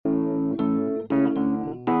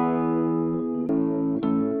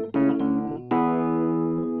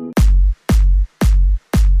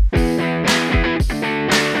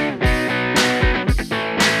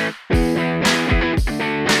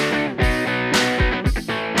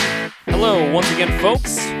Once again,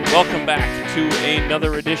 folks, welcome back to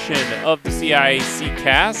another edition of the CIAC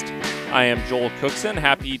Cast. I am Joel Cookson,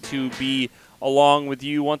 happy to be along with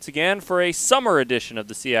you once again for a summer edition of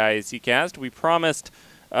the CIAC Cast. We promised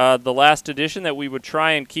the last edition that we would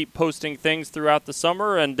try and keep posting things throughout the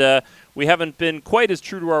summer, and we haven't been quite as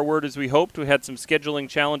true to our word as we hoped. We had some scheduling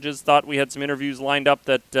challenges, thought we had some interviews lined up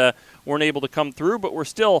that weren't able to come through, but we're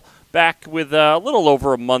still back with a little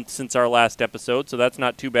over a month since our last episode, so that's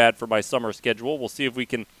not too bad for my summer schedule. We'll see if we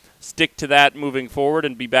can stick to that moving forward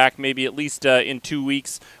and be back maybe at least in 2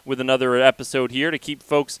 weeks with another episode here to keep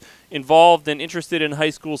folks involved and interested in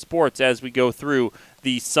high school sports as we go through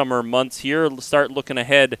the summer months here. Start looking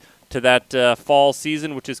ahead to that fall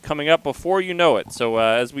season, which is coming up before you know it. So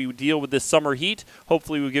as we deal with this summer heat,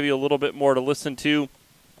 hopefully we'll give you a little bit more to listen to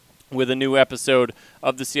with a new episode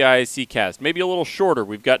of the CIAC Cast. Maybe a little shorter.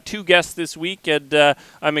 We've got 2 guests this week, and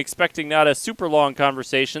I'm expecting not a super long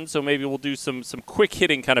conversation, so maybe we'll do some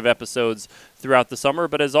quick-hitting kind of episodes throughout the summer.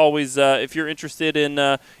 But as always, if you're interested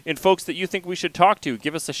in folks that you think we should talk to,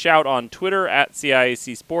 give us a shout on Twitter at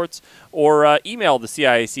CIAC Sports, or email the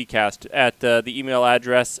CIAC Cast at the email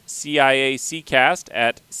address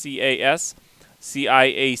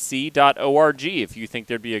ciaccast@casciac.org if you think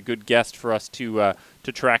there'd be a good guest for us to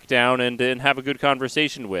track down and have a good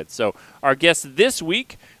conversation with. So our guest this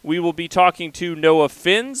week, we will be talking to Noah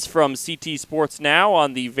Finns from CT Sports Now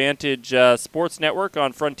on the Vantage Sports Network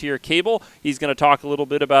on Frontier Cable. He's going to talk a little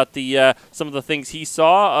bit about the some of the things he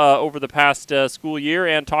saw over the past school year,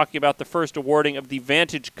 and talking about the first awarding of the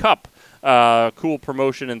Vantage Cup. Cool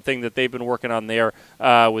promotion and thing that they've been working on there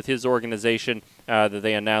with his organization that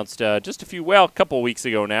they announced just a couple weeks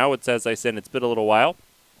ago now. It's, as I said, it's been a little while.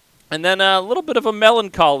 And then a little bit of a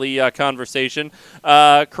melancholy conversation.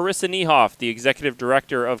 Carissa Niehoff, the executive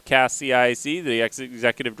director of CAS-CIAC, the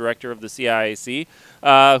executive director of the CIAC,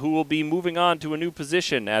 who will be moving on to a new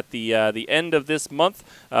position at the end of this month.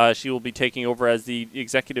 She will be taking over as the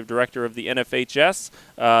executive director of the NFHS,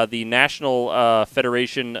 the national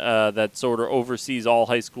federation that sort of oversees all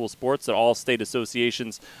high school sports that all state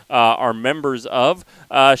associations are members of.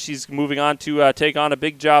 She's moving on to take on a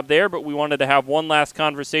big job there, but we wanted to have one last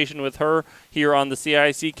conversation with her here on the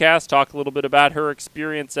CIAC Cast, talk a little bit about her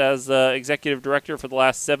experience as executive director for the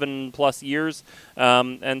last 7+ years.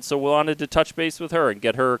 And so we wanted to touch base with her and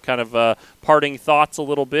get her kind of parting thoughts a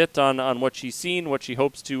little bit on what she's seen, what she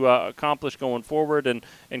hopes to accomplish going forward, and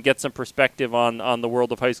get some perspective on the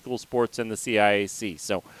world of high school sports and the CIAC.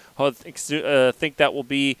 So I think that will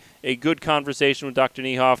be a good conversation with Dr.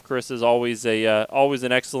 Niehoff. Chris is always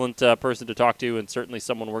an excellent person to talk to, and certainly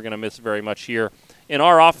someone we're going to miss very much here in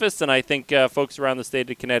our office, and I think folks around the state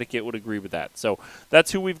of Connecticut would agree with that. So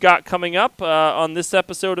that's who we've got coming up on this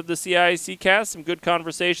episode of the CIAC Cast. Some good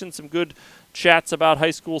conversations, some good chats about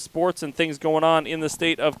high school sports and things going on in the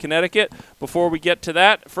state of Connecticut. Before we get to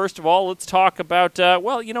that, first of all, let's talk about,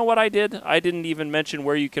 you know what I did? I didn't even mention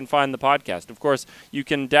where you can find the podcast. Of course, you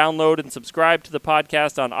can download and subscribe to the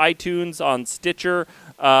podcast on iTunes, on Stitcher,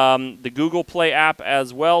 the Google Play app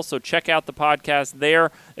as well. So check out the podcast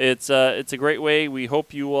there. It's a great way. We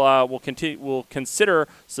hope you will consider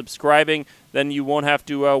subscribing. Then you won't have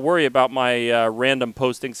to worry about my random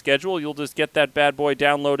posting schedule. You'll just get that bad boy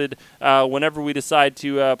downloaded whenever we decide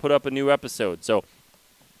to put up a new episode. So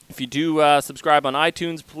if you do subscribe on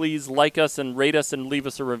iTunes, please like us and rate us and leave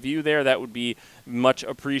us a review there. That would be much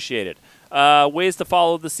appreciated. Ways to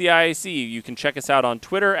follow the CIAC. You can check us out on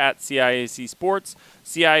Twitter at CIAC Sports.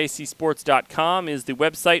 CIACsports.com is the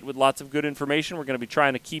website with lots of good information. We're going to be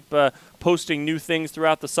trying to keep posting new things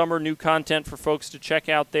throughout the summer, new content for folks to check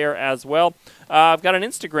out there as well. I've got an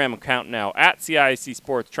Instagram account now at CIAC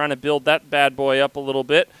Sports, trying to build that bad boy up a little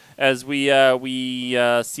bit as we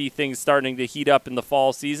see things starting to heat up in the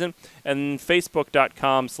fall season. And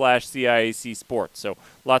Facebook.com/CIAC Sports. So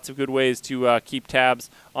lots of good ways to keep tabs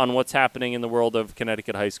on what's happening in the world of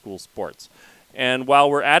Connecticut high school sports. And while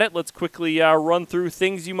we're at it, let's quickly run through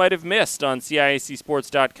things you might have missed on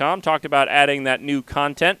CIACsports.com. Talked about adding that new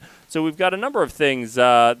content. So we've got a number of things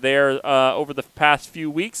there over the past few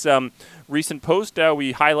weeks. Recent post,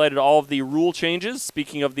 we highlighted all of the rule changes.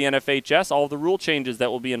 Speaking of the NFHS, all of the rule changes that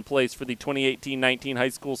will be in place for the 2018-19 high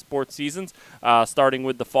school sports seasons, starting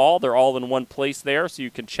with the fall. They're all in one place there, so you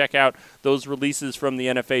can check out those releases from the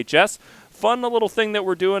NFHS. Fun little thing that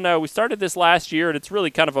we're doing. We started this last year, and it's really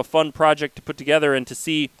kind of a fun project to put together and to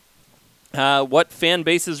see what fan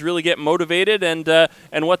bases really get motivated and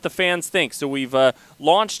what the fans think. So we've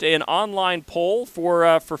launched an online poll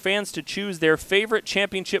for fans to choose their favorite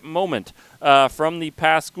championship moment from the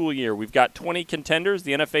past school year. We've got 20 contenders.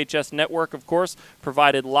 The NFHS Network, of course,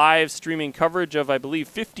 provided live streaming coverage of, I believe,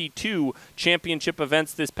 52 championship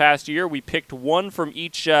events this past year. We picked one from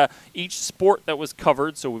each sport that was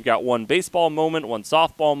covered. So we've got one baseball moment, one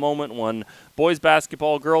softball moment, one boys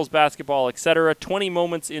basketball, girls basketball, etc. 20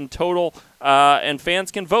 moments in total, and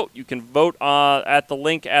fans can vote. You can vote at the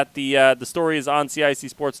link at the story is on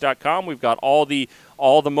CICsports.com. We've got all the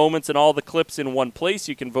moments and all the clips in one place.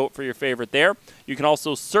 You can vote for your favorite there. You can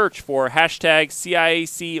also search for hashtag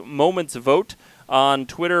CIAC Moments Vote on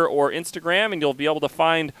Twitter or Instagram, and you'll be able to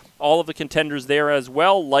find all of the contenders there as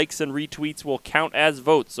well. Likes and retweets will count as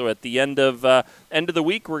votes. So at the end of the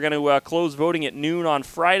week, we're going to close voting at noon on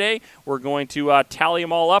Friday. We're going to tally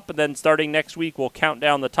them all up, and then starting next week, we'll count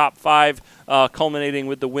down the top 5, culminating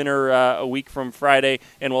with the winner a week from Friday,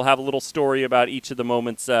 and we'll have a little story about each of the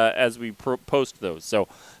moments as we post those. So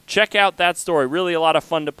check out that story. Really a lot of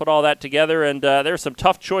fun to put all that together, and there's some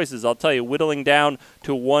tough choices, I'll tell you, whittling down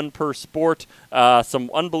to one per sport.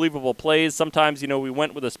 Some unbelievable plays. Sometimes, we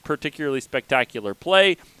went with a particularly spectacular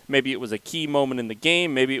play. Maybe it was a key moment in the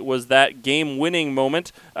game. Maybe it was that game-winning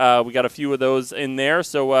moment. We got a few of those in there.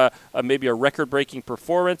 So maybe a record-breaking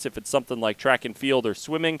performance if it's something like track and field or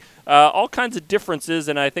swimming. All kinds of differences,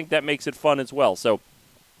 and I think that makes it fun as well. So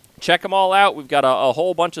check them all out. We've got a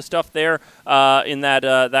whole bunch of stuff there in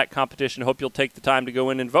that competition. Hope you'll take the time to go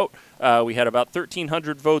in and vote. We had about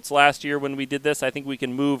 1,300 votes last year when we did this. I think we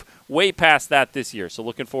can move way past that this year. So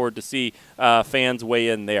looking forward to see fans weigh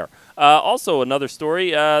in there. Also, another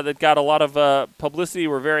story that got a lot of publicity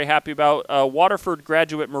we're very happy about. Waterford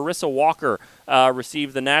graduate Marissa Walker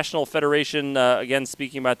received the National Federation, again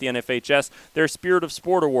speaking about the NFHS, their Spirit of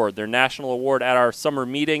Sport Award, their national award at our summer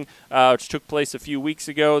meeting, which took place a few weeks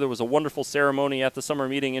ago. There was a wonderful ceremony at the summer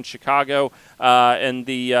meeting in Chicago, and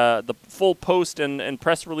the full post and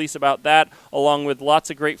press release about that, along with lots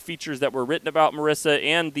of great features that were written about Marissa,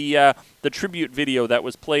 and the tribute video that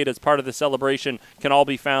was played as part of the celebration can all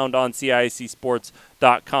be found on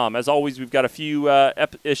CICsports.com. As always, we've got a few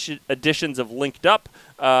editions of Linked Up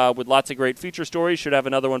with lots of great feature stories. Should have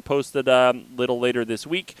another one posted a little later this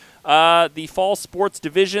week. The fall sports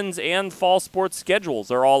divisions and fall sports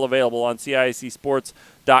schedules are all available on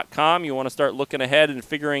CICsports.com. You want to start looking ahead and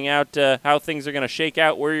figuring out how things are going to shake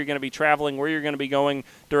out, where you're going to be traveling, where you're going to be going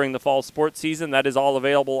during the fall sports season. That is all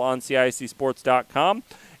available on CICsports.com.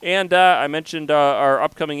 And I mentioned our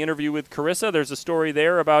upcoming interview with Carissa. There's a story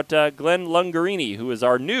there about Glenn Lungarini, who is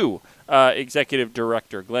our new executive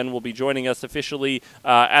director. Glenn will be joining us officially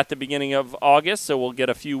at the beginning of August, so we'll get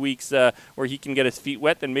a few weeks where he can get his feet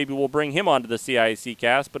wet, and maybe we'll bring him onto the CIC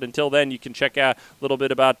cast. But until then, you can check out a little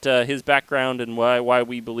bit about his background and why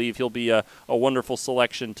we believe he'll be a wonderful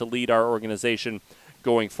selection to lead our organization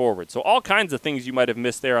going forward. So all kinds of things you might have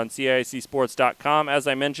missed there on CICsports.com. As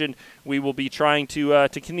I mentioned, we will be trying to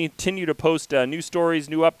continue to post new stories,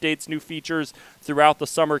 new updates, new features throughout the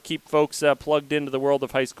summer. Keep folks plugged into the world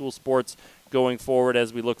of high school sports going forward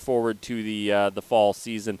as we look forward to the fall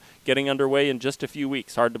season getting underway in just a few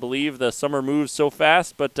weeks. Hard to believe the summer moves so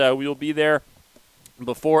fast, but we will be there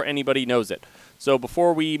before anybody knows it. So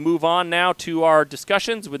before we move on now to our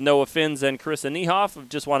discussions with Noah Finns and Carissa Niehoff, I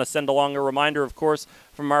just want to send along a reminder, of course,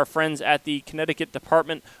 from our friends at the Connecticut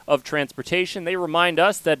Department of Transportation. They remind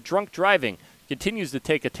us that drunk driving continues to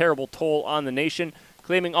take a terrible toll on the nation,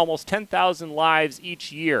 claiming almost 10,000 lives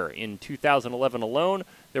each year. In 2011 alone,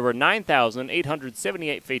 there were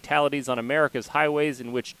 9,878 fatalities on America's highways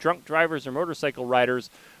in which drunk drivers or motorcycle riders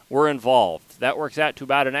were involved. That works out to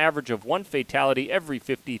about an average of one fatality every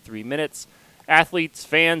 53 minutes. Athletes,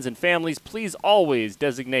 fans, and families, please always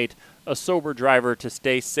designate a sober driver to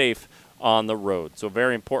stay safe on the road. So a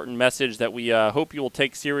very important message that we hope you will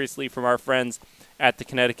take seriously from our friends at the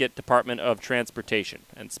Connecticut Department of Transportation.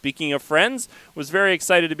 And speaking of friends, was very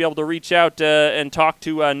excited to be able to reach out and talk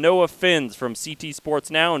to Noah Finns from CT Sports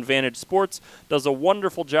Now and Vantage Sports. Does a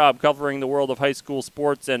wonderful job covering the world of high school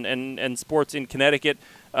sports and sports in Connecticut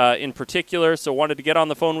in particular. So wanted to get on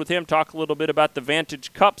the phone with him, talk a little bit about the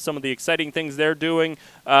Vantage Cup, some of the exciting things they're doing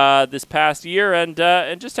this past year, and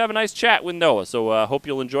just have a nice chat with Noah. So hope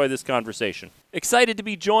you'll enjoy this conversation. Excited to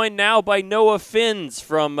be joined now by Noah Finns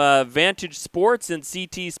from Vantage Sports and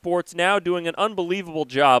CT Sports Now, doing an unbelievable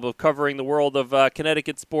job of covering the world of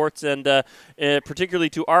Connecticut sports and particularly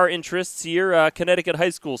to our interests here, Connecticut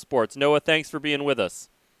high school sports. Noah, thanks for being with us.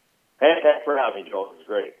 Hey, thanks for having me, Joel. It's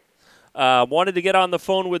great. Wanted to get on the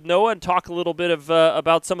phone with Noah and talk a little bit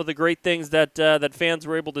about some of the great things that fans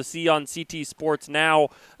were able to see on CT Sports Now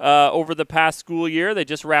over the past school year. They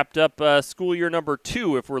just wrapped up school year number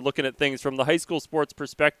 2, if we're looking at things from the high school sports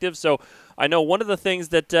perspective. So I know one of the things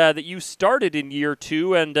that you started in year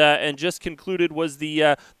 2 and just concluded was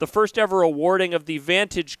the first ever awarding of the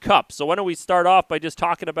Vantage Cup. So why don't we start off by just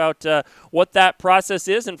talking about what that process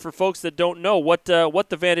is, and for folks that don't know what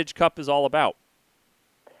the Vantage Cup is all about.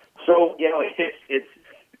 So, it's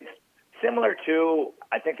similar to,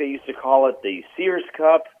 I think they used to call it the Sears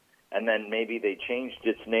Cup, and then maybe they changed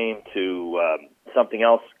its name to something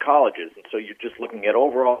else, colleges. And so you're just looking at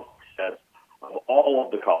overall success of all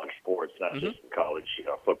of the college sports, not just the college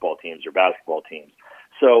football teams or basketball teams.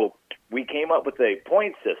 So we came up with a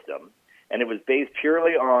point system, and it was based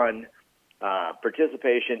purely on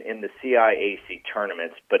participation in the CIAC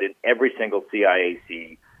tournaments, but in every single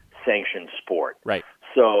CIAC sanctioned sport. Right.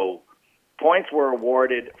 So points were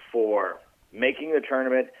awarded for making the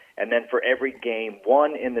tournament, and then for every game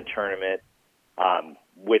won in the tournament,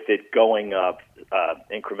 with it going up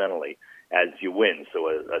incrementally as you win. So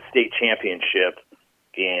a state championship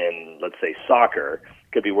in, let's say, soccer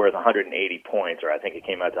could be worth 180 points, or I think it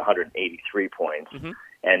came out to 183 points,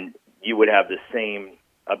 and you would have the same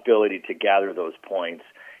ability to gather those points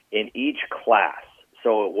in each class.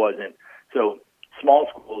 So it wasn't so. Small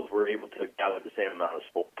schools were able to gather the same amount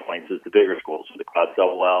of points as the bigger schools, so the Class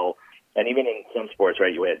LOL, and even in some sports,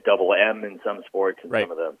 right? You had double M in some sports and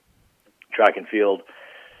some of the track and field.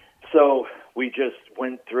 So we just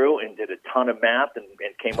went through and did a ton of math and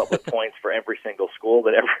came up with points for every single school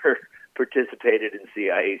that ever participated in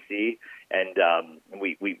CIAC, and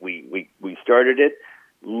we started it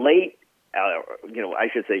late. I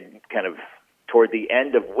should say, kind of toward the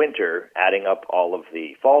end of winter, adding up all of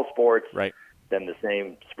the fall sports. Right. Then the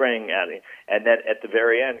same spring, and then at the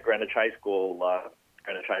very end, Greenwich High School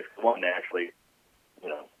won, actually,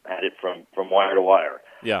 had it from wire to wire.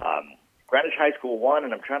 Yeah. Greenwich High School won,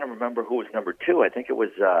 and I'm trying to remember who was number 2. I think it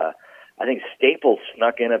was, Staples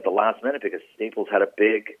snuck in at the last minute because Staples had a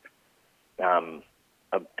big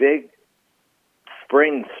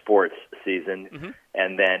spring sports season,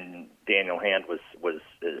 and then Daniel Hand was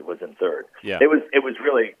in third. Yeah. It was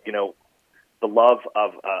really, the love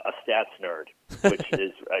of a stats nerd, which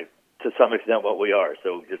is to some extent what we are.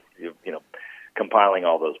 So just compiling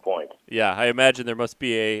all those points. Yeah, I imagine there must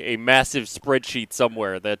be a massive spreadsheet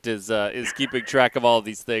somewhere that is keeping track of all of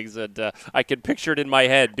these things, and I can picture it in my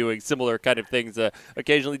head doing similar kind of things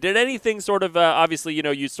occasionally. Did anything sort of obviously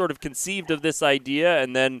you sort of conceived of this idea,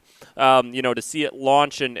 and then to see it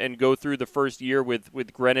launch and go through the first year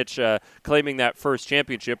with Greenwich claiming that first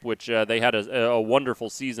championship, which they had a wonderful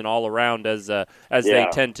season all around as they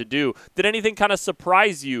tend to do. Did anything kind of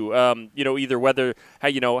surprise you? Either whether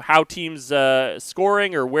how teams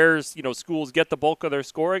scoring, or where's schools get the bulk of their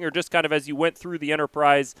scoring, or just kind of as you went through the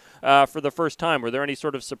enterprise for the first time, were there any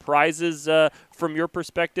sort of surprises from your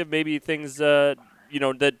perspective? Maybe things that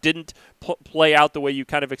didn't play out the way you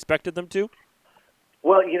kind of expected them to?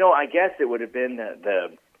 Well, I guess it would have been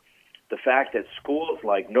the fact that schools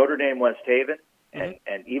like Notre Dame West Haven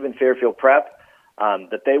and even Fairfield Prep,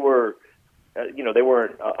 that they were they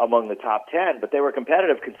weren't among the top 10, but they were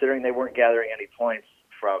competitive considering they weren't gathering any points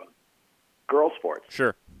from girls sports.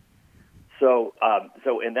 Sure. So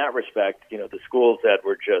in that respect, the schools that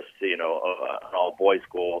were just an all boys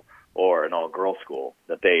school or an all girls school,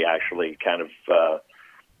 that they actually kind of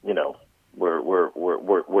were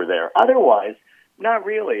there. Otherwise, not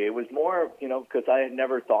really. It was more because I had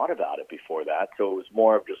never thought about it before that, so it was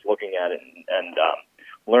more of just looking at it and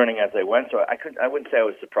learning as I went. So I wouldn't say I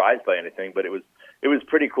was surprised by anything, but it was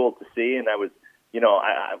pretty cool to see, and I was.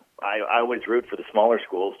 I always root for the smaller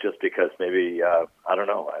schools just because maybe I don't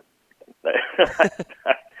know.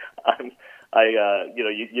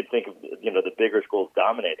 You'd think of the bigger schools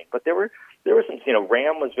dominating, but there were some.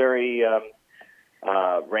 Ram was very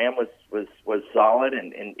Ram was solid,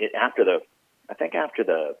 and after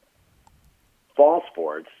the fall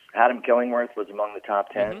sports, Adam Killingworth was among the top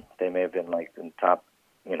 10. They may have been like in top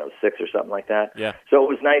 6 or something like that. Yeah. So it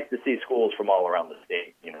was nice to see schools from all around the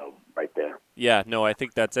state, right there. Yeah, no, I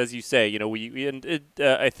think that's, as you say,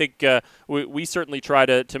 I think we certainly try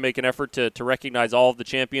to make an effort to recognize all of the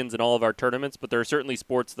champions in all of our tournaments, but there are certainly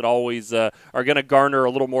sports that always are going to garner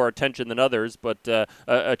a little more attention than others, but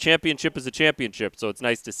a championship is a championship, so it's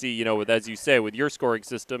nice to see, as you say, with your scoring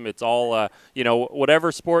system, it's all,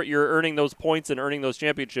 whatever sport you're earning those points and earning those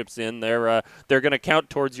championships in, they're going to count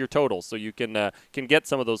towards your total, so you can get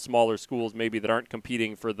some of those smaller schools maybe that aren't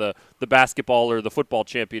competing for the basketball or the football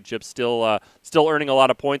championships still earning a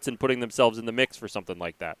lot of points and putting themselves in the mix for something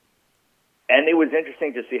like that. And it was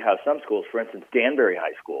interesting to see how some schools, for instance, Danbury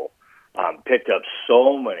High School, picked up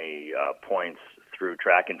so many points through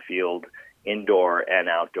track and field, indoor and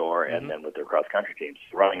outdoor, and then with their cross-country teams.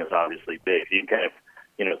 Running is obviously big. You can kind of,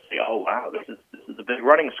 say, oh, wow, this is a big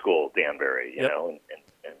running school, Danbury, you know.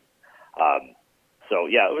 So,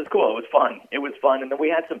 yeah, it was cool. It was fun. And then we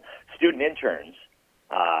had some student interns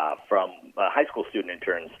from high school student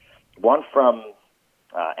interns, one from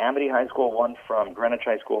Amity High School, one from Greenwich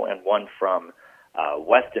High School, and one from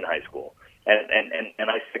Weston High School. And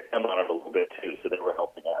I sicked them on it a little bit, too, so they were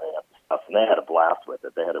helping out and stuff, and they had a blast with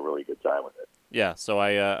it. They had a really good time with it. Yeah, so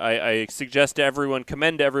I suggest to everyone,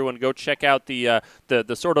 commend to everyone, go check out the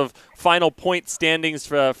sort of final point standings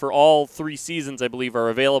for all 3 seasons, I believe, are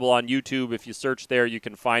available on YouTube. If you search there, you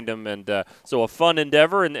can find them. And so a fun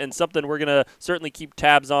endeavor and something we're going to certainly keep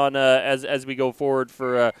tabs on as we go forward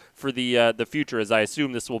for the future, as I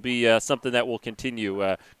assume this will be something that will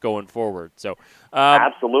continue going forward. So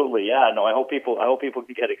absolutely, yeah. No, I hope people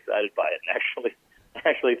can get excited by it and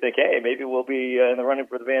actually think, hey, maybe we'll be in the running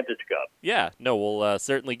for the Vantage Cup. Yeah, no, we'll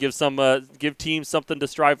certainly give teams something to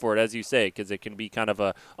strive for, as you say, because it can be kind of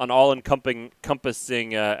an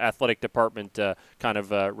all-encompassing athletic department kind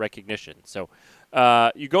of recognition. So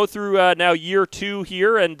you go through now year 2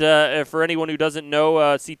 here, and for anyone who doesn't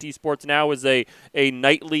know, CT Sports Now is a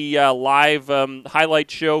nightly live highlight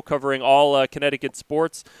show covering all Connecticut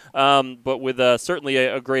sports, but with certainly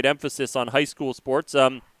a great emphasis on high school sports.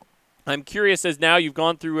 I'm curious, as now you've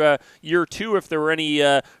gone through year 2, if there were any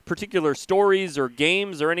particular stories or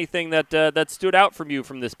games or anything that stood out from you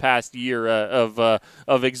from this past year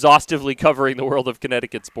of exhaustively covering the world of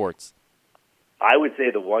Connecticut sports. I would say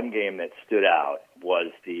the one game that stood out was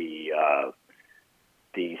the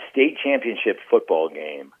state championship football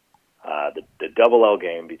game, the double L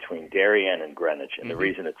game between Darien and Greenwich. And the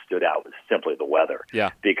reason it stood out was simply the weather. Yeah.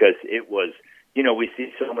 Because it was, we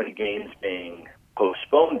see so many games being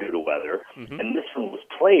postponed due to weather, and this one was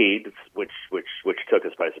played, which took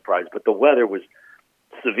us by surprise. But the weather was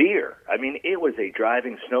severe. I mean, it was a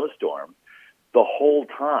driving snowstorm the whole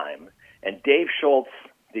time. And Dave Schultz,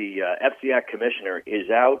 the FCIAC commissioner, is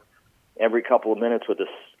out every couple of minutes with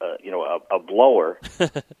a blower,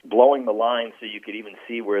 blowing the line so you could even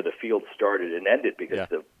see where the field started and ended, because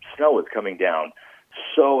the snow was coming down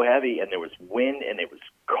so heavy, and there was wind, and it was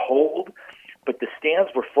cold. But the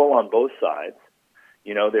stands were full on both sides.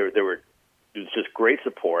 It was just great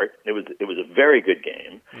support. It was a very good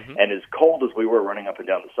game, and as cold as we were running up and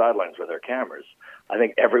down the sidelines with our cameras, I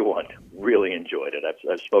think everyone really enjoyed it.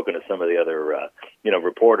 I've spoken to some of the other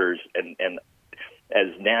reporters, and as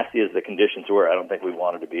nasty as the conditions were, I don't think we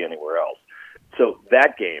wanted to be anywhere else. So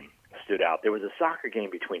that game stood out. There was a soccer game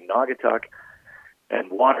between Naugatuck and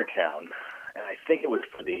Watertown, and I think it was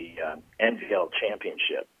for the NVL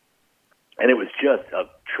championship. And it was just a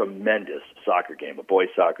tremendous soccer game, a boys'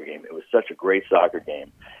 soccer game. It was such a great soccer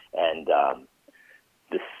game. And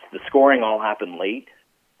the scoring all happened late.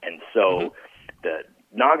 And so the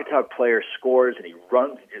Naugatuck player scores, and he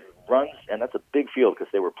runs, and that's a big field because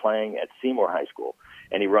they were playing at Seymour High School.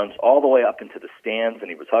 And he runs all the way up into the stands, and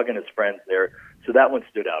he was hugging his friends there. So that one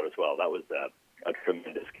stood out as well. That was a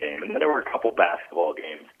tremendous game. And then there were a couple basketball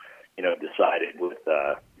games, decided with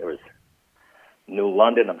there was New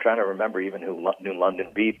London. I'm trying to remember even who New London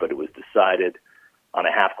beat, but it was decided on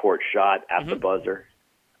a half-court shot at the buzzer.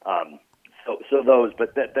 So those,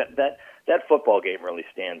 but that football game really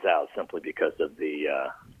stands out simply because of the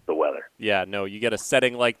weather. Yeah, no, you get a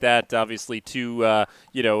setting like that. Obviously, two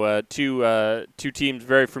teams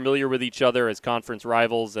very familiar with each other as conference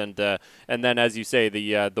rivals, and then, as you say,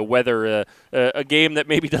 the weather, a game that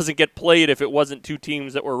maybe doesn't get played if it wasn't two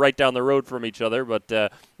teams that were right down the road from each other. But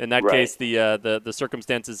in that case, the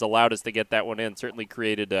circumstances allowed us to get that one in. Certainly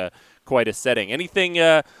created quite a setting. Anything?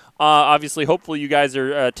 Obviously, hopefully, you guys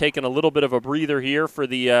are taking a little bit of a breather here for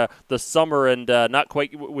the summer, and not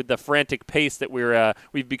quite with the frantic pace that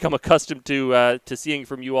we've become accustomed to seeing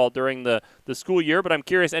from you all during the school year. But I'm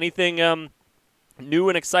curious, anything new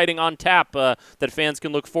and exciting on tap that fans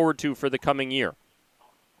can look forward to for the coming year?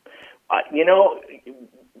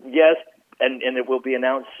 Yes, and it will be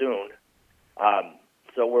announced soon.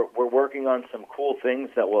 So we're working on some cool things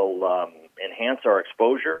that will enhance our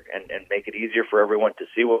exposure and make it easier for everyone to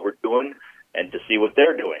see what we're doing and to see what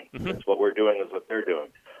they're doing. Because what we're doing is what they're doing.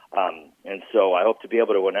 And so I hope to be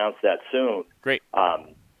able to announce that soon. Great.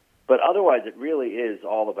 But otherwise, it really is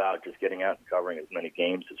all about just getting out and covering as many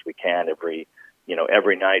games as we can every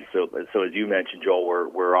night. So as you mentioned, Joel,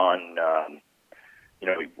 we're on.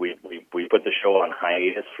 We put the show on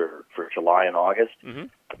hiatus for July and August,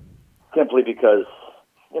 simply because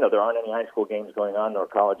there aren't any high school games going on nor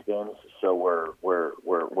college games, so we're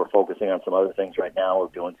focusing on some other things right now. We're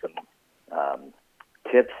doing some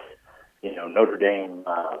tips. Notre Dame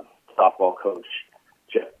softball coach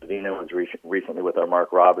Jeff Savino was recently with our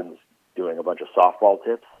Mark Robbins doing a bunch of softball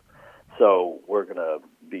tips. So we're going to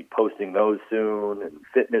be posting those soon, and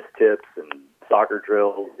fitness tips and soccer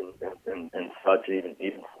drills and such, even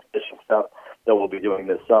fishing stuff that we'll be doing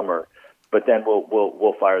this summer. But then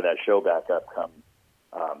we'll fire that show back up come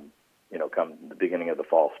the beginning of the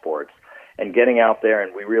fall sports, and getting out there.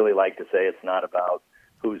 And we really like to say it's not about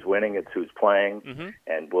who's winning, it's who's playing. Mm-hmm.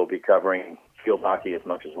 And we'll be covering field hockey as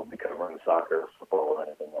much as we'll be covering soccer, football, or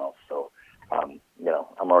anything else. So,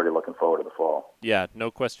 I'm already looking forward to the fall. Yeah,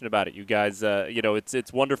 no question about it. You guys,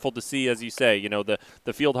 it's wonderful to see, as you say,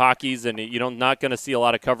 the field hockeys, and not going to see a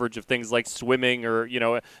lot of coverage of things like swimming or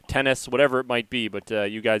tennis, whatever it might be. But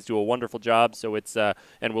you guys do a wonderful job. So it's and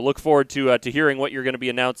we'll look forward to hearing what you're going to be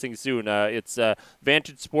announcing soon. It's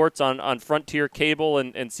Vantage Sports on Frontier Cable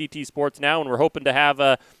and CT Sports Now, and we're hoping to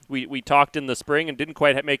have we talked in the spring and didn't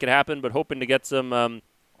quite make it happen, but hoping to get some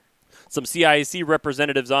CIAC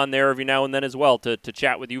representatives on there every now and then as well to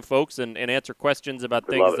chat with you folks and answer questions about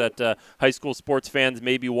things that high school sports fans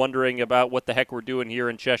may be wondering about what the heck we're doing here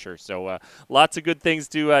in Cheshire. So lots of good things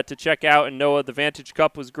to check out. And Noah, the Vantage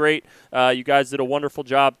Cup was great. You guys did a wonderful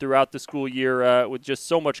job throughout the school year with just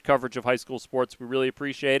so much coverage of high school sports. We really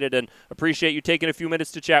appreciate it, and appreciate you taking a few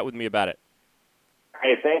minutes to chat with me about it.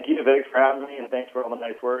 Hey, thank you. Thanks for having me, and thanks for all the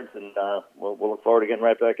nice words, and we'll look forward to getting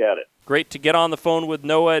right back at it. Great to get on the phone with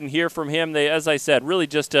Noah and hear from him. They, as I said, really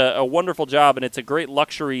just a wonderful job, and it's a great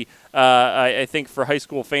luxury, I think, for high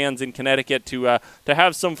school fans in Connecticut to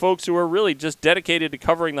have some folks who are really just dedicated to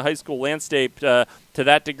covering the high school landscape to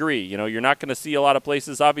that degree. You're not going to see a lot of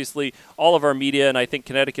places. Obviously, all of our media, and I think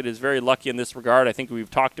Connecticut is very lucky in this regard. I think we've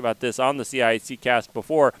talked about this on the CIAC cast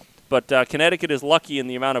before. But Connecticut is lucky in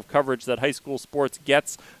the amount of coverage that high school sports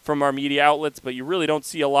gets from our media outlets. But you really don't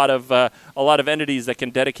see a lot of entities that can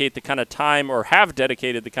dedicate the kind of time, or have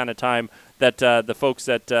dedicated the kind of time, that the folks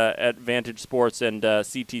at Vantage Sports and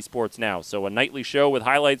CT Sports Now. So a nightly show with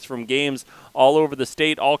highlights from games all over the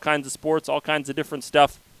state, all kinds of sports, all kinds of different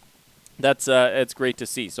stuff. That's it's great to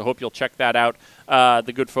see. So hope you'll check that out.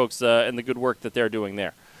 The good folks and the good work that they're doing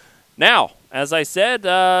there. Now, as I said,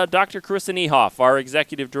 Dr. Carissa Niehoff, our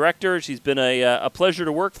executive director. She's been a pleasure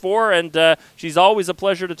to work for, and she's always a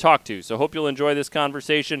pleasure to talk to. So hope you'll enjoy this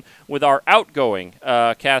conversation with our outgoing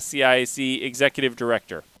CAST CIAC executive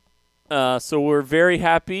director. So we're very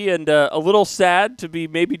happy and a little sad to be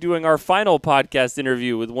maybe doing our final podcast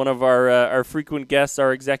interview with one of our frequent guests,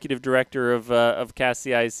 our executive director of CAST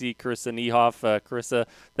CIAC, Carissa Niehoff. Carissa,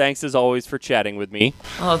 thanks as always for chatting with me.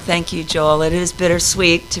 Oh, thank you, Joel. It is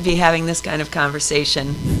bittersweet to be having this kind of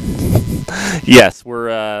conversation. Yes,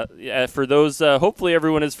 we're for those. Hopefully,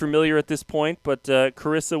 everyone is familiar at this point. But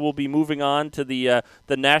Carissa will be moving on to the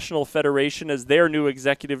National Federation as their new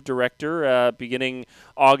executive director beginning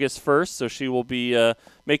August 1st. So she will be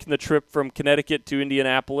making the trip from Connecticut to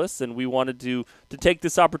Indianapolis, and we wanted to take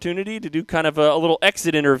this opportunity to do kind of a little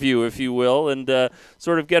exit interview, if you will, and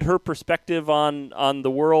sort of get her perspective on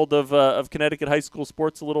the world of Connecticut high school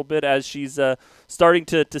sports a little bit, as she's starting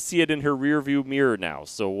to see it in her rearview mirror now.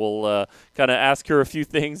 So we'll kind of ask her a few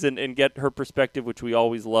things and get her perspective, which we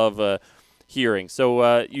always love hearing.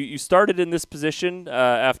 So you started in this position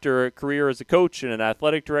after a career as a coach and an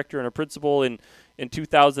athletic director and a principal in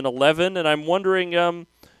 2011, and I'm wondering,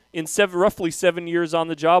 in roughly 7 years on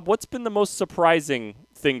the job, what's been the most surprising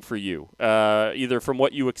thing for you, either from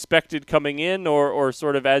what you expected coming in or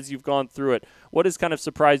sort of as you've gone through it? What has kind of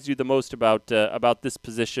surprised you the most about this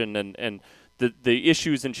position and the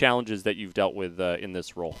issues and challenges that you've dealt with in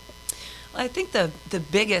this role? Well, I think the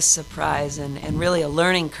biggest surprise and really a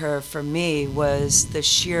learning curve for me was the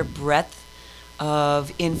sheer breadth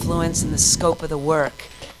of influence and the scope of the work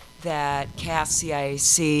that CAST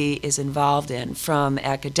CIAC is involved in, from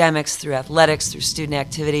academics through athletics through student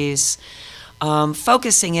activities.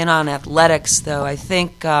 Focusing in on athletics, though, I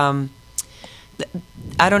think I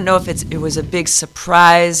don't know if it was a big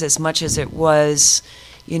surprise as much as it was,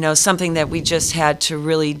 something that we just had to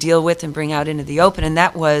really deal with and bring out into the open, and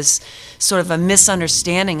that was sort of a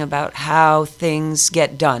misunderstanding about how things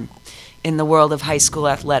get done in the world of high school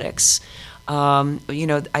athletics.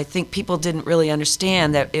 I think people didn't really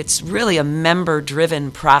understand that it's really a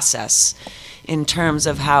member-driven process in terms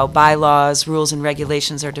of how bylaws, rules, and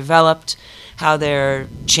regulations are developed, how they're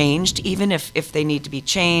changed, even if they need to be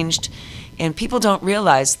changed. And people don't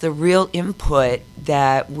realize the real input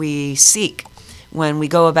that we seek when we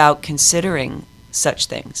go about considering such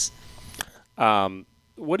things.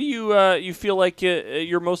 What do you feel like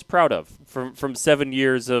you're most proud of from 7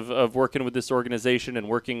 years of working with this organization and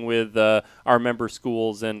working with our member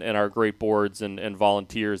schools and our great boards and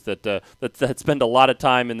volunteers that spend a lot of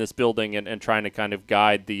time in this building and trying to kind of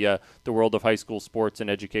guide the world of high school sports and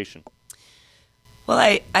education?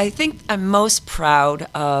 Well, I think I'm most proud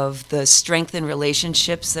of the strengthened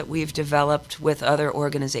relationships that we've developed with other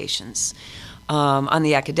organizations. On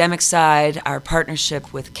the academic side, our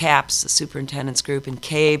partnership with CAPS, the Superintendent's Group, and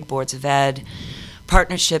CABE, Boards of Ed,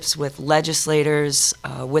 partnerships with legislators,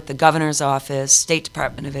 with the Governor's Office, State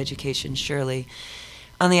Department of Education, surely.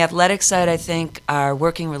 On the athletic side, I think our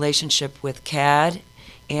working relationship with CAD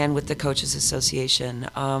and with the Coaches Association.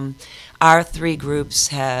 Our three groups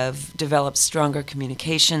have developed stronger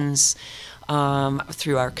communications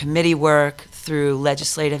through our committee work, through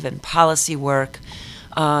legislative and policy work,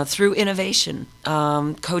 through innovation,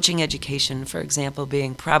 coaching education, for example,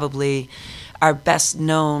 being probably our best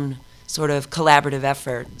known sort of collaborative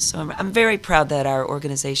effort. So I'm very proud that our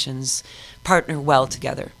organizations partner well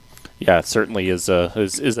together. Yeah, it certainly is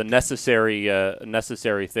a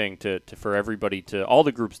necessary thing for everybody, to all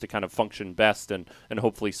the groups to kind of function best and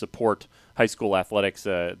hopefully support high school athletics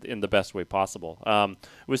in the best way possible. I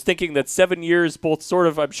was thinking that 7 years, both sort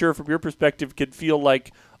of, I'm sure from your perspective, could feel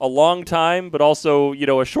like a long time, but also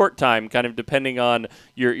a short time, kind of depending on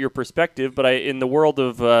your perspective. But in the world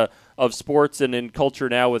of sports and in culture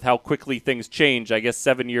now, with how quickly things change, I guess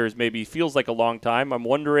 7 years maybe feels like a long time. I'm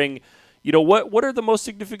wondering, what are the most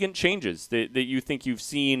significant changes that you think you've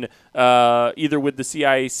seen either with the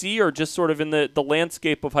CIAC or just sort of in the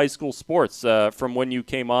landscape of high school sports from when you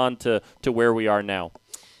came on to where we are now?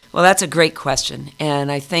 Well, that's a great question.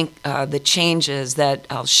 And I think the changes that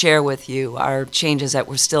I'll share with you are changes that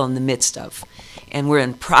we're still in the midst of and we're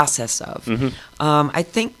in process of. Mm-hmm. I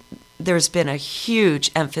think there's been a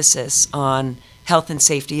huge emphasis on health and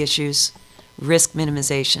safety issues, risk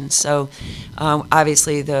minimization. So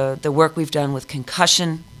obviously the work we've done with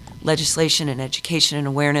concussion legislation and education and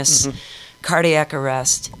awareness, mm-hmm. cardiac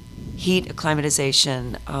arrest, heat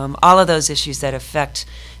acclimatization, all of those issues that affect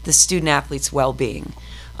the student athlete's well-being.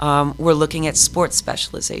 We're looking at sports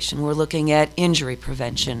specialization. We're looking at injury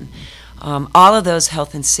prevention. All of those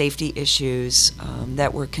health and safety issues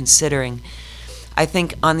that we're considering. I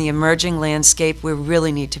think on the emerging landscape, we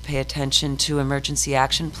really need to pay attention to emergency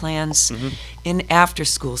action plans mm-hmm. in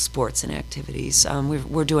after-school sports and activities.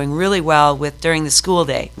 We're doing really well with during the school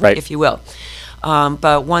day, right, if you will.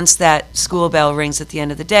 But once that school bell rings at the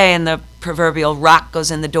end of the day and the proverbial rock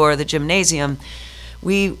goes in the door of the gymnasium,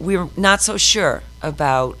 we're not so sure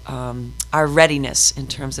about our readiness in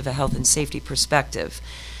terms of a health and safety perspective.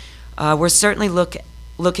 We're certainly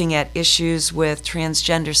looking at issues with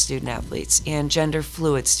transgender student athletes and gender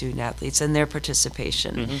fluid student athletes and their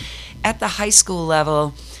participation mm-hmm. at the high school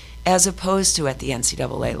level as opposed to at the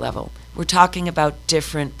NCAA level. We're talking about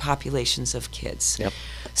different populations of kids. Yep.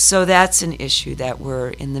 So that's an issue that we're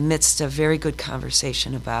in the midst of very good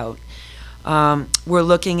conversation about. We're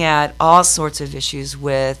looking at all sorts of issues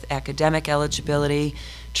with academic eligibility,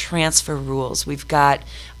 transfer rules. We've got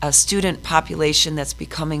a student population that's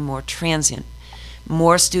becoming more transient.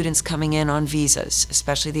 More students coming in on visas,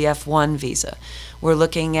 especially the F1 visa. We're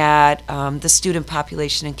looking at the student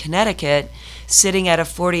population in Connecticut sitting at a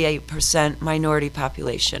 48% minority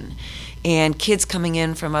population, and kids coming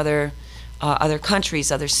in from other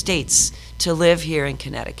countries, other states to live here in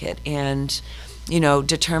Connecticut, and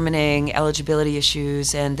determining eligibility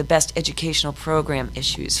issues and the best educational program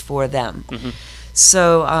issues for them. Mm-hmm.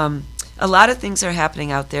 So a lot of things are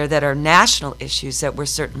happening out there that are national issues that we're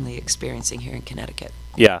certainly experiencing here in Connecticut.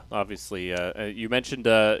 Yeah, obviously. You mentioned,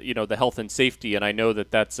 the health and safety, and I know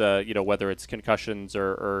that's, whether it's concussions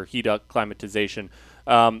or heat acclimatization.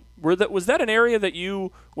 Was that an area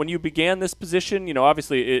that when you began this position,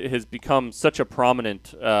 obviously it has become such a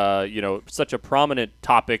prominent,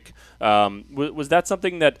 topic. Was that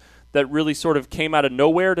something that really sort of came out of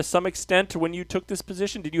nowhere to some extent when you took this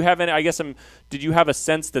position? Did you have did you have a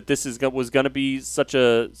sense that this was going to be such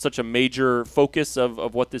a major focus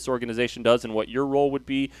of what this organization does and what your role would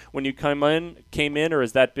be when you came in, or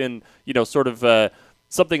has that been, sort of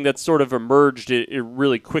something that's sort of emerged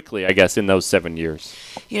really quickly, I guess, in those 7 years?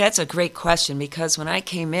 That's a great question, because when I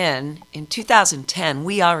came in 2010,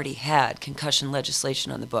 we already had concussion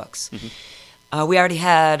legislation on the books. Mm-hmm. We already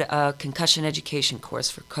had a concussion education course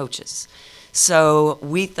for coaches. So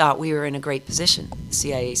we thought we were in a great position,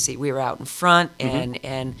 CIAC. We were out in front, and mm-hmm.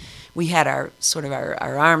 and we had our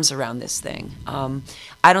arms around this thing.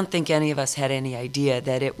 I don't think any of us had any idea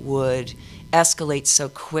that it would escalate so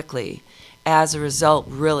quickly as a result,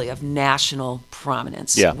 really, of national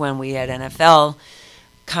prominence. Yeah. When we had NFL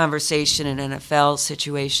conversation in NFL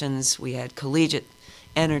situations. We had collegiate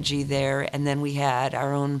energy there, and then we had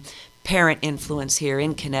our own parent influence here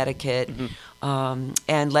in Connecticut,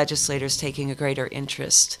 and legislators taking a greater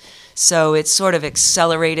interest. So it's sort of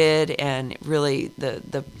accelerated, and really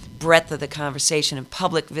the breadth of the conversation and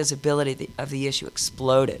public visibility of the issue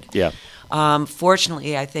exploded. Yeah.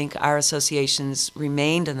 Fortunately, I think our associations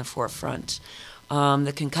remained in the forefront.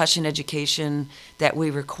 The concussion education that we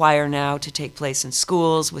require now to take place in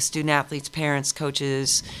schools with student athletes, parents,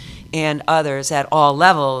 coaches, and others at all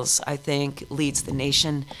levels, I think, leads the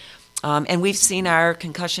nation. And we've seen our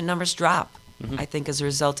concussion numbers drop, I think, as a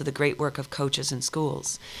result of the great work of coaches in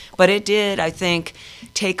schools. But it did, I think,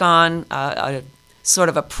 take on a sort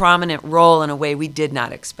of a prominent role in a way we did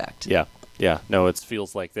not expect. Yeah. Yeah, no, it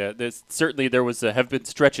feels like that. Certainly there have been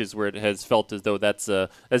stretches where it has felt as though that's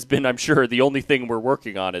has been, I'm sure, the only thing we're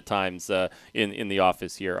working on at times in the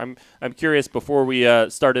office here. I'm curious, before we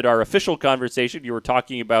started our official conversation, you were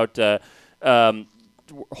talking about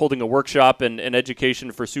holding a workshop and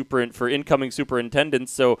education for incoming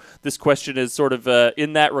superintendents. So this question is sort of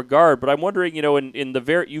in that regard. But I'm wondering,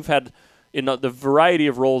 you've had, in the variety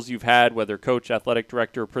of roles you've had, whether coach, athletic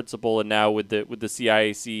director, principal, and now with the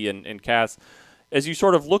CIAC and CAS, as you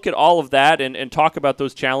sort of look at all of that and talk about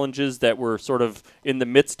those challenges that we're sort of in the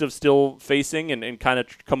midst of still facing and kind of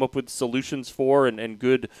come up with solutions for and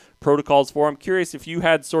good protocols for, I'm curious if you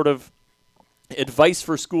had sort of advice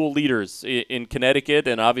for school leaders in Connecticut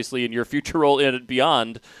and obviously in your future role and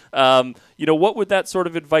beyond. What would that sort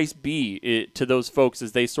of advice be to those folks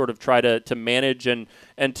as they sort of try to manage and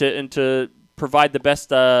to provide the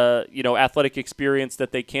best athletic experience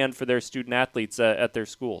that they can for their student athletes at their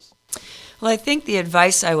schools? Well, I think the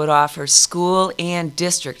advice I would offer school and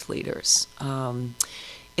district leaders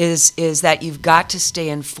is that you've got to stay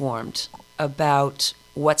informed about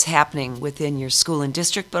what's happening within your school and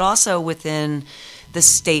district, but also within the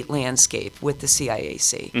state landscape with the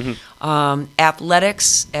CIAC.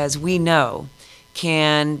 Athletics, as we know,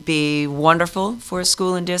 can be wonderful for a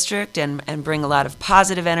school and district and bring a lot of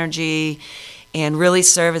positive energy and really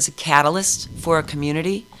serve as a catalyst for a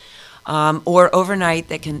community. Or overnight,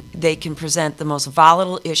 they can present the most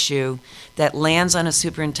volatile issue that lands on a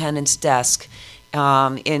superintendent's desk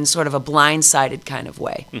in sort of a blindsided kind of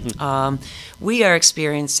way. We are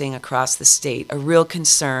experiencing across the state a real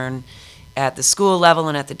concern at the school level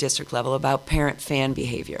and at the district level about parent-fan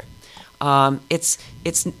behavior.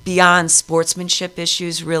 It's beyond sportsmanship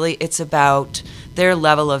issues, really. It's about their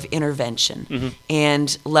level of intervention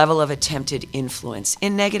and level of attempted influence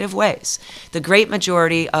in negative ways. The great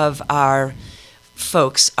majority of our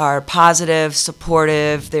folks are positive,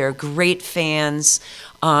 supportive, they're great fans.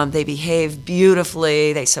 They behave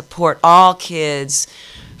beautifully. They support all kids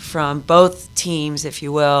from both teams, if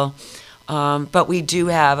you will. But we do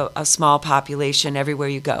have a small population everywhere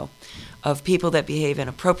you go of people that behave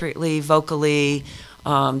inappropriately, vocally,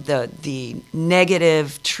 the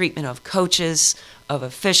negative treatment of coaches, of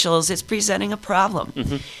officials. It's presenting a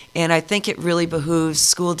problem. And I think it really behooves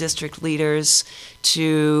school district leaders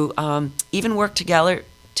to even work together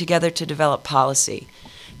to develop policy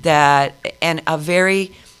and a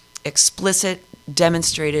very explicit,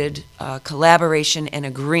 demonstrated collaboration and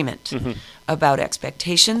agreement about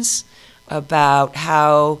expectations, about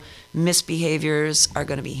how misbehaviors are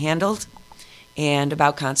going to be handled, and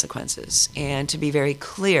about consequences, and to be very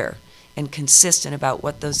clear and consistent about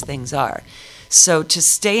what those things are. So to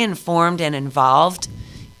stay informed and involved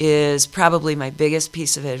is probably my biggest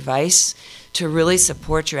piece of advice, to really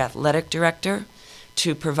support your athletic director,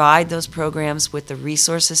 to provide those programs with the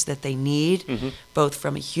resources that they need, both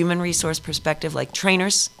from a human resource perspective, like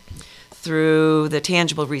trainers, through the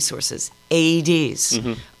tangible resources,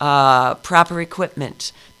 AEDs, proper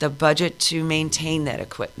equipment, the budget to maintain that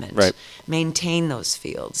equipment, maintain those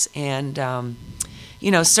fields, and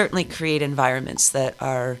certainly create environments that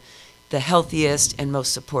are the healthiest and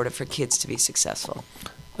most supportive for kids to be successful.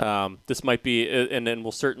 This might be, and then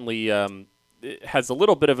we'll certainly. It has a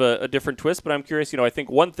little bit of a different twist, but I'm curious. I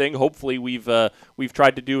think one thing, hopefully, we've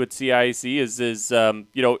tried to do at CIAC is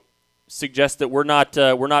suggest that we're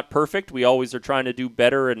not perfect. We always are trying to do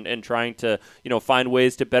better and trying to find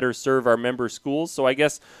ways to better serve our member schools. So I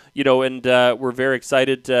guess and we're very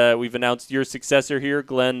excited. We've announced your successor here,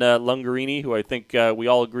 Glenn Lungarini, who I think we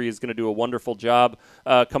all agree is going to do a wonderful job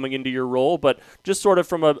coming into your role. But just sort of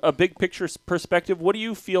from a big picture perspective, what do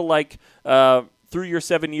you feel like? through your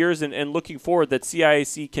 7 years and looking forward that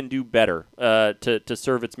CIAC can do better to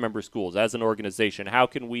serve its member schools as an organization? How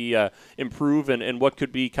can we improve, and what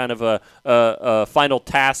could be kind of a final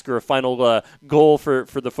task or a final goal for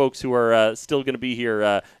the folks who are still going to be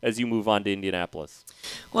here as you move on to Indianapolis?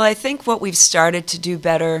 Well, I think what we've started to do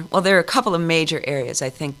better, well, there are a couple of major areas I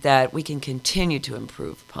think that we can continue to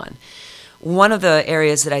improve upon. One of the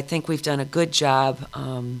areas that I think we've done a good job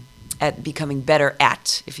at becoming better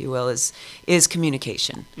at, if you will, is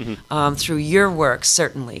communication. Mm-hmm. Through your work,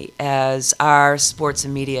 certainly, as our sports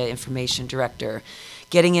and media information director,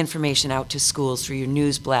 getting information out to schools through your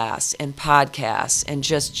news blasts and podcasts and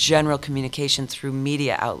just general communication through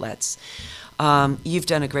media outlets. You've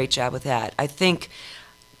done a great job with that. I think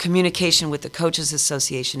communication with the Coaches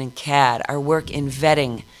Association and CAD, our work in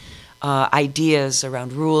vetting ideas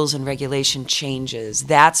around rules and regulation changes,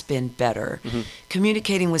 that's been better. Mm-hmm.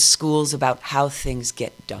 Communicating with schools about how things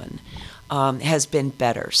get done has been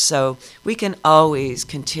better. So we can always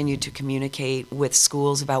continue to communicate with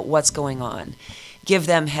schools about what's going on, give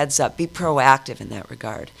them heads up, be proactive in that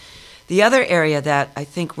regard. The other area that I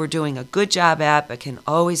think we're doing a good job at but can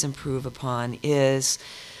always improve upon is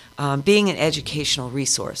being an educational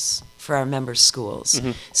resource for our member schools.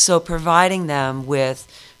 Mm-hmm. So providing them with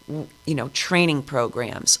training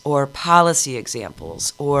programs or policy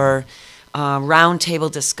examples or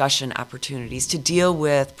roundtable discussion opportunities to deal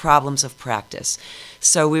with problems of practice.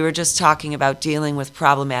 So we were just talking about dealing with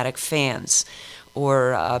problematic fans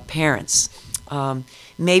or parents.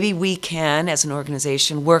 Maybe we can, as an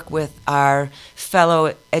organization, work with our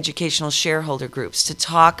fellow educational shareholder groups to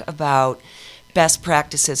talk about best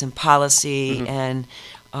practices in policy mm-hmm. and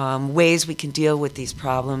ways we can deal with these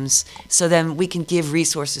problems. So then we can give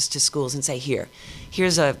resources to schools and say,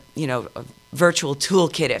 here's a virtual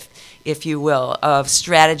toolkit, if you will, of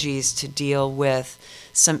strategies to deal with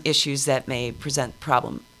some issues that may present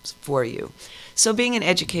problems for you. So being an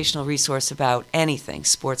educational resource about anything,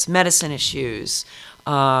 sports medicine issues,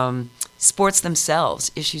 sports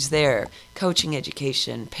themselves, issues there, coaching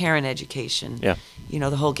education, parent education,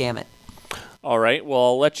 the whole gamut. All right. Well,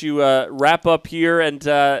 I'll let you wrap up here, and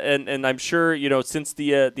I'm sure since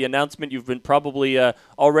the announcement, you've been probably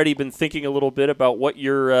already been thinking a little bit about what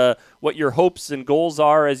your hopes and goals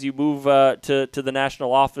are as you move to the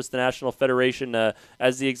national office, the National Federation,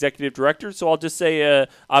 as the executive director. So I'll just say,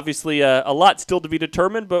 obviously, a lot still to be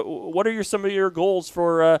determined. But what are some of your goals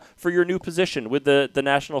for your new position with the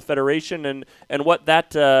National Federation, and what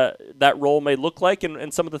that role may look like,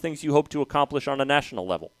 and some of the things you hope to accomplish on a national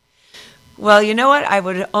level? Well, you know what? I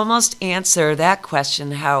would almost answer that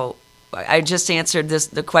question how I just answered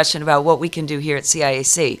the question about what we can do here at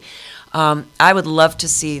CIAC. I would love to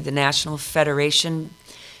see the National Federation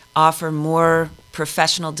offer more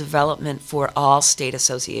professional development for all state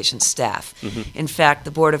association staff. Mm-hmm. In fact,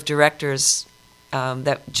 the board of directors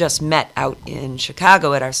that just met out in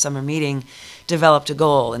Chicago at our summer meeting developed a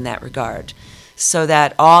goal in that regard, so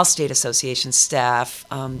that all state association staff,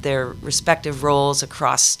 their respective roles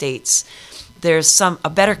across states, there's a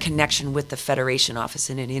better connection with the Federation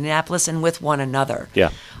office in Indianapolis and with one another. Yeah.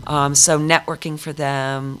 So networking for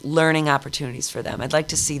them, learning opportunities for them. I'd like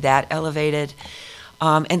to see that elevated.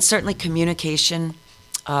 And certainly communication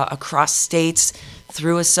across states,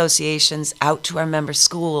 through associations, out to our member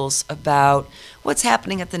schools about what's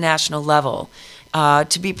happening at the national level.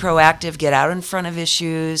 To be proactive, get out in front of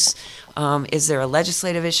issues. Is there a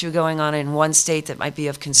legislative issue going on in one state that might be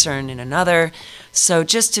of concern in another? So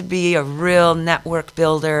just to be a real network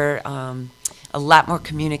builder, a lot more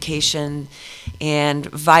communication, and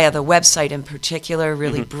via the website in particular,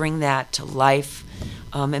 really bring that to life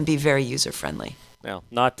and be very user-friendly. Now,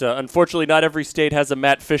 unfortunately, not every state has a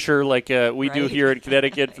Matt Fisher like we do here in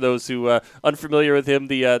Connecticut. For those who unfamiliar with him,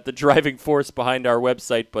 the driving force behind our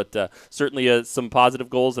website, but certainly some positive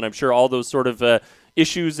goals, and I'm sure all those sort of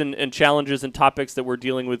issues and challenges and topics that we're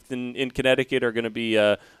dealing with in Connecticut are going to be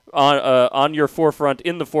on your forefront,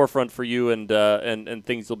 in the forefront for you, and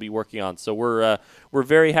things you'll be working on. So we're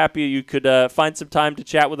very happy you could find some time to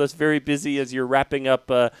chat with us. Very busy as you're wrapping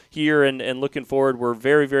up here, and looking forward. We're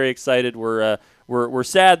very, very excited. We're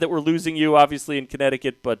sad that we're losing you, obviously, in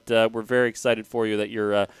Connecticut, but we're very excited for you that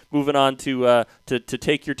you're moving on to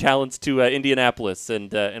take your talents to Indianapolis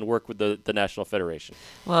and work with the National Federation.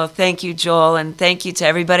 Well, thank you, Joel, and thank you to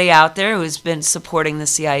everybody out there who's been supporting the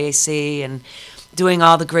CIAC and doing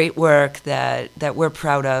all the great work that we're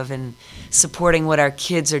proud of, and supporting what our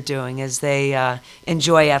kids are doing as they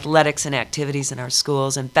enjoy athletics and activities in our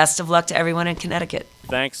schools. And best of luck to everyone in Connecticut.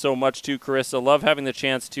 Thanks so much to Carissa. Love having the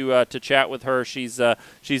chance to chat with her. She's been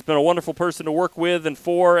a wonderful person to work with and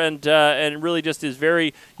for, and really just is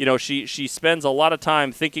very, she spends a lot of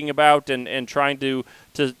time thinking about and trying to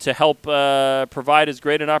help provide as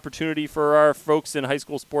great an opportunity for our folks in high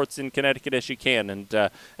school sports in Connecticut as she can.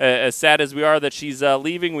 And as sad as we are that she's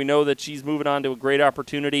leaving, we know that she's moving on to a great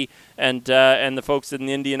opportunity, and the folks in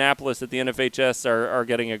Indianapolis at the NFHS are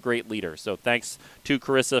getting a great leader. So thanks to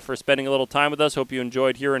Carissa for spending a little time with us. Hope you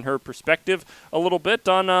enjoyed hearing her perspective a little bit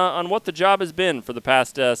on what the job has been for the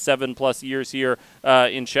past 7+ years here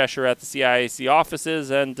in Cheshire at the CIAC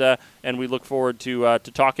offices, and we look forward to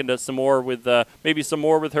talking to some more with maybe some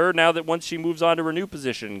more with her now that once she moves on to her new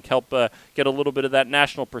position, help get a little bit of that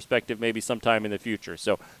national perspective maybe sometime in the future.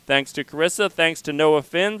 So thanks to Carissa, thanks to Noah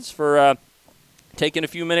Finns for taking a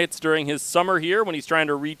few minutes during his summer here when he's trying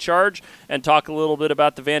to recharge and talk a little bit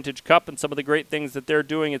about the Vantage Cup and some of the great things that they're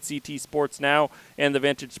doing at CT Sports Now and the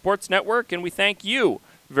Vantage Sports Network. And we thank you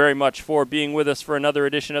very much for being with us for another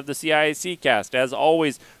edition of the CIAC Cast. As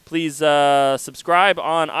always, please subscribe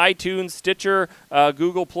on iTunes, Stitcher,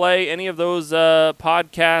 Google Play, any of those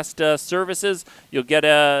podcast services. You'll get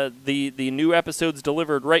the new episodes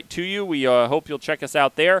delivered right to you. We hope you'll check us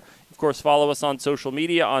out there. Of course, follow us on social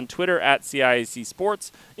media, on Twitter at CIAC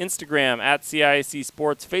Sports, Instagram at CIAC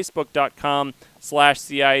Sports,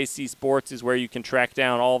 Facebook.com/CIAC Sports is where you can track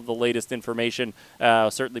down all of the latest information.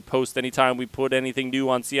 Certainly post anytime we put anything new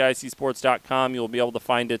on CIACSports.com. You'll be able to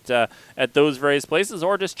find it at those various places,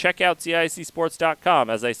 or just check out CIACSports.com.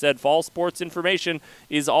 As I said, fall sports information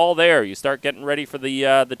is all there. You start getting ready for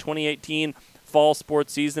the 2018 fall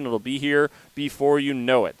sports season. It'll be here before you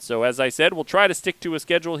know it. So as I said, we'll try to stick to a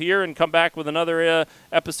schedule here and come back with another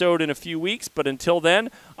episode in a few weeks. But until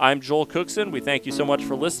then, I'm Joel Cookson. We thank you so much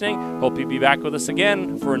for listening. Hope you'll be back with us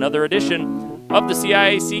again for another edition of the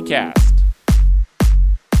CIAC Cast.